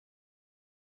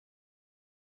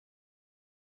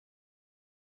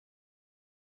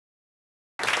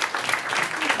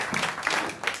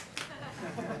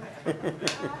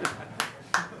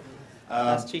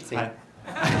That's cheating. Hi.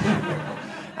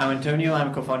 I'm Antonio.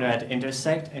 I'm co-founder at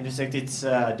Intersect. Intersect is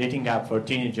a dating app for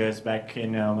teenagers back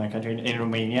in my country, in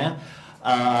Romania.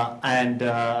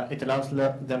 It allows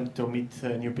them to meet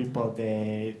new people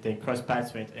they cross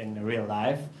paths with in real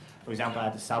life. For example,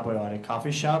 at the subway or at a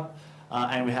coffee shop.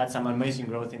 And we had some amazing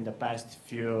growth in the past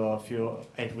few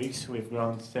 8 weeks. We've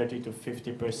grown 30 to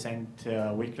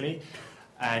 50% weekly,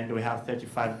 and we have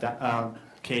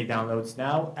 35K downloads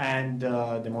now. And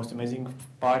the most amazing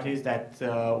part is that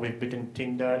we've beaten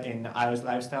Tinder in iOS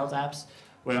lifestyles apps.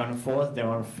 We're on 4th, they're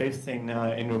on 5th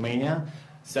in Romania.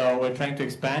 So we're trying to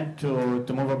expand to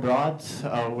move abroad.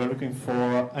 We're looking for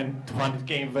a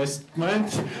 200K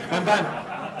investment. And then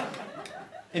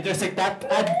intersect that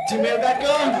at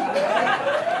gmail.com.